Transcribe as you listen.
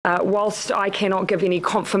Whilst I cannot give any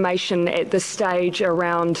confirmation at this stage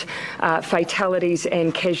around fatalities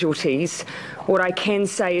and casualties, what I can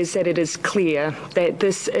say is that it is clear that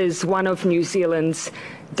this is one of New Zealand's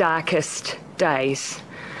darkest days.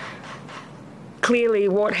 Clearly,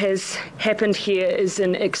 what has happened here is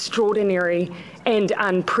an extraordinary and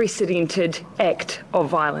unprecedented act of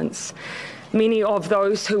violence. Many of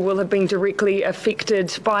those who will have been directly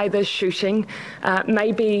affected by this shooting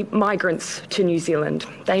may be migrants to New Zealand.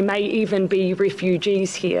 They may even be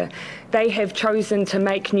refugees here. They have chosen to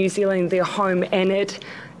make New Zealand their home, and it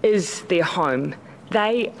is their home.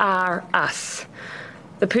 They are us.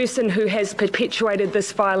 The person who has perpetuated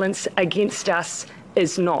this violence against us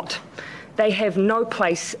is not. They have no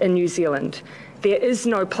place in New Zealand. There is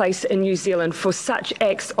no place in New Zealand for such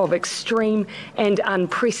acts of extreme and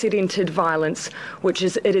unprecedented violence, which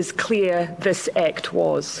it is clear this act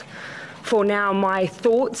was. For now, my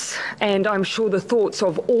thoughts, and I'm sure the thoughts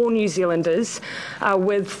of all New Zealanders, are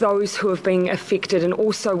with those who have been affected and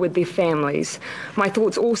also with their families. My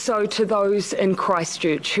thoughts also to those in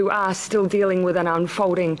Christchurch who are still dealing with an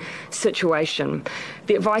unfolding situation.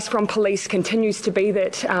 The advice from police continues to be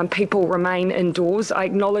that people remain indoors. I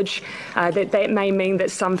acknowledge that may mean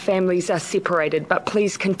that some families are separated, but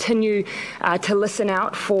please continue to listen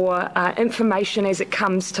out for information as it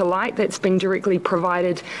comes to light that's been directly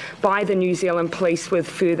provided by the New Zealand Police with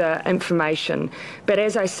further information. But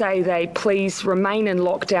as I say, they please remain in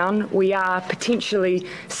lockdown. We are potentially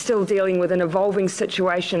still dealing with an evolving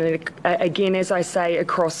situation, again, as I say,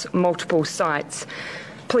 across multiple sites.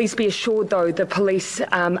 Please be assured, though, the police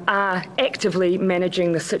are actively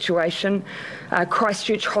managing the situation.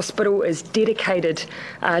 Christchurch Hospital is dedicated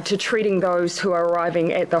to treating those who are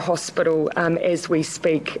arriving at the hospital as we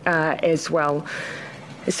speak as well.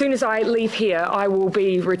 As soon as I leave here, I will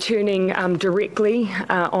be returning directly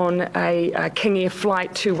on a King Air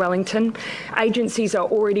flight to Wellington. Agencies are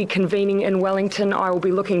already convening in Wellington. I will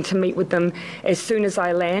be looking to meet with them as soon as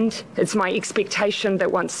I land. It's my expectation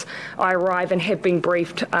that once I arrive and have been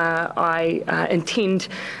briefed, I intend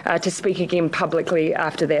to speak again publicly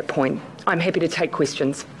after that point. I'm happy to take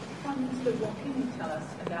questions. Prime Minister, what can you tell us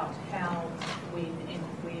about how, when and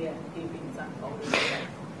where the events unfolded?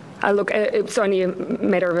 Look, it's only a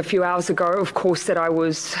matter of a few hours ago, of course, that I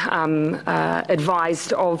was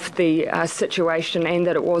advised of the situation and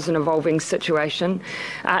that it was an evolving situation.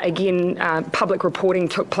 Again, public reporting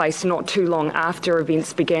took place not too long after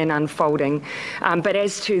events began unfolding. But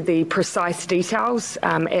as to the precise details,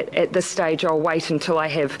 at this stage, I'll wait until I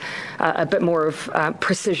have a bit more of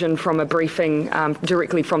precision from a briefing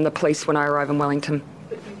directly from the police when I arrive in Wellington.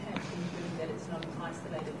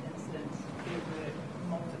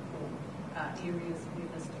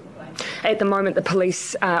 At the moment, the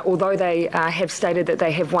police, although they have stated that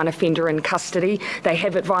they have one offender in custody, they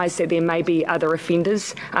have advised that there may be other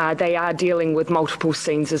offenders. They are dealing with multiple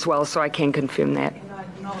scenes as well, so I can confirm that. And I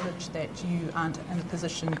acknowledge that you aren't in a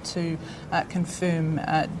position to confirm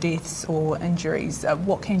deaths or injuries.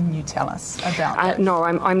 What can you tell us about that? No,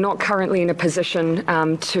 I'm not currently in a position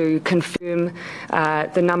to confirm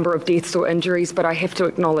the number of deaths or injuries, but I have to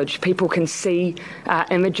acknowledge people can see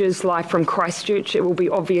images live from Christchurch. It will be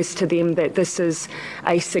obvious to them that this is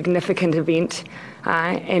a significant event,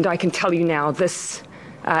 and I can tell you now this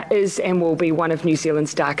is and will be one of New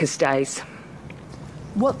Zealand's darkest days.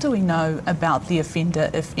 What do we know about the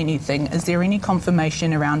offender, if anything? Is there any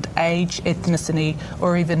confirmation around age, ethnicity,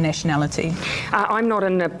 or even nationality? I'm not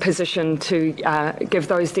in a position to give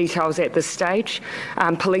those details at this stage.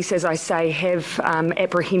 Police, as I say, have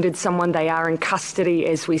apprehended someone. They are in custody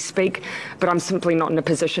as we speak, but I'm simply not in a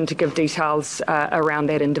position to give details around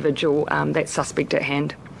that individual, that suspect at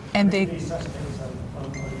hand. And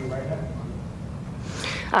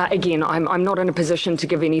again, I'm not in a position to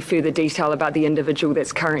give any further detail about the individual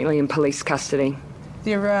that's currently in police custody.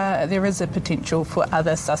 There is a potential for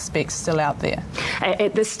other suspects still out there.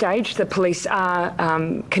 At this stage, the police are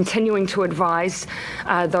continuing to advise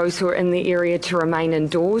those who are in the area to remain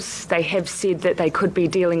indoors. They have said that they could be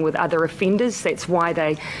dealing with other offenders. That's why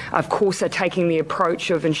they, of course, are taking the approach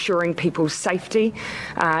of ensuring people's safety.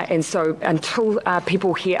 And so until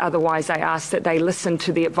people hear otherwise, I ask that they listen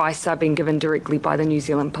to the advice they're being given directly by the New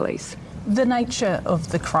Zealand Police. The nature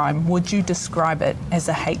of the crime, would you describe it as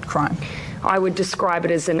a hate crime? I would describe it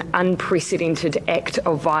as an unprecedented act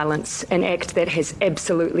of violence, an act that has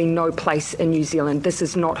absolutely no place in New Zealand. This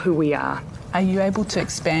is not who we are. Are you able to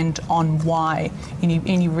expand on why,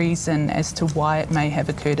 any reason as to why it may have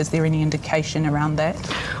occurred? Is there any indication around that?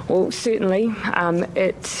 Well, certainly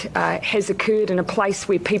it has occurred in a place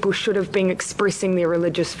where people should have been expressing their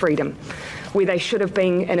religious freedom, where they should have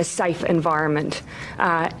been in a safe environment,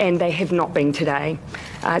 and they have not been today.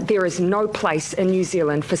 There is no place in New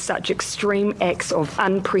Zealand for such extreme acts of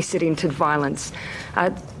unprecedented violence.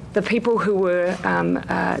 The people who were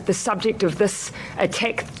the subject of this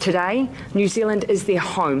attack today, New Zealand is their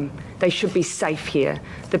home. They should be safe here.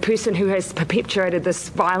 The person who has perpetrated this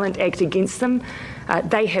violent act against them,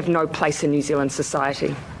 they have no place in New Zealand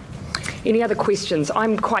society. Any other questions?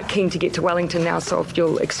 I'm quite keen to get to Wellington now, so if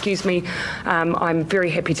you'll excuse me, I'm very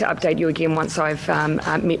happy to update you again once I've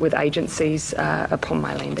met with agencies upon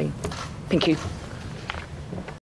my landing. Thank you.